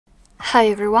Hi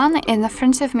everyone, in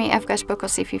front of me I've got POCO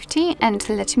C50 and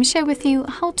let me share with you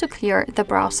how to clear the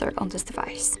browser on this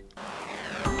device.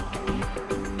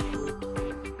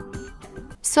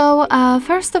 So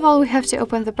first of all we have to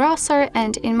open the browser,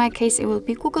 and in my case it will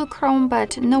be Google Chrome,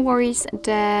 but no worries,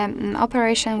 the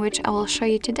operation which I will show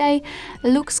you today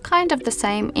looks kind of the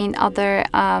same in other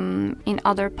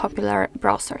popular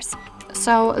browsers.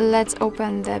 So let's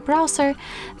open the browser.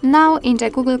 Now in the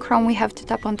Google Chrome we have to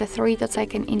tap on the three dots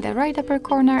icon in the right upper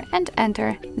corner and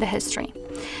enter the history.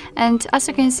 And as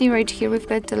you can see right here, we've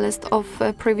got the list of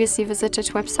previously visited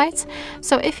websites.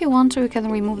 So if you want to, you can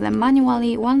remove them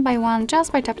manually one by one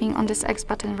just by tapping on this X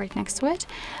button right next to it.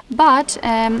 But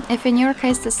if in your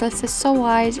case this list is so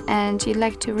wide and you'd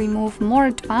like to remove more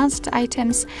advanced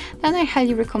items, then I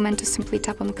highly recommend to simply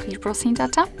tap on Clear Browsing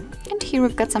Data. And here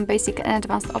we've got some basic and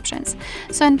advanced options.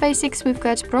 So in basics we've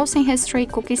got browsing history,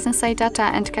 cookies and site data,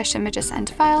 and cache images and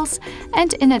files.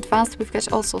 And in advanced we've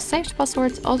got also saved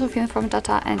passwords, autofill from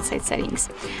data, and site settings.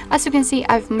 As you can see,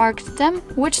 I've marked them,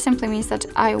 which simply means that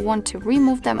I want to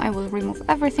remove them. I will remove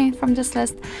everything from this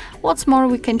list. What's more,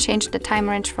 we can change the time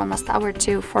range from last hour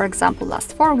to, for example,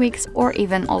 last 4 weeks, or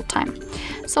even all time.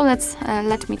 So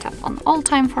let me tap on all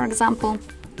time, for example.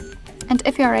 And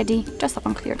if you're ready, just tap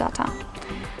on Clear Data.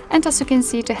 And as you can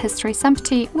see, the history is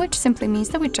empty, which simply means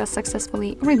that we just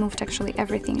successfully removed actually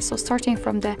everything. So starting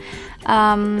from the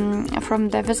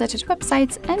visited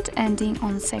websites and ending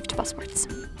on saved passwords.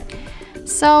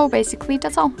 So basically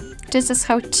that's all. This is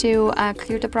how to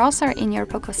clear the browser in your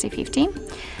POCO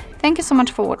C50. Thank you so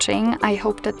much for watching. I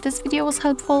hope that this video was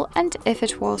helpful, and if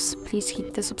it was, please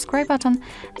hit the subscribe button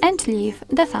and leave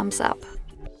the thumbs up.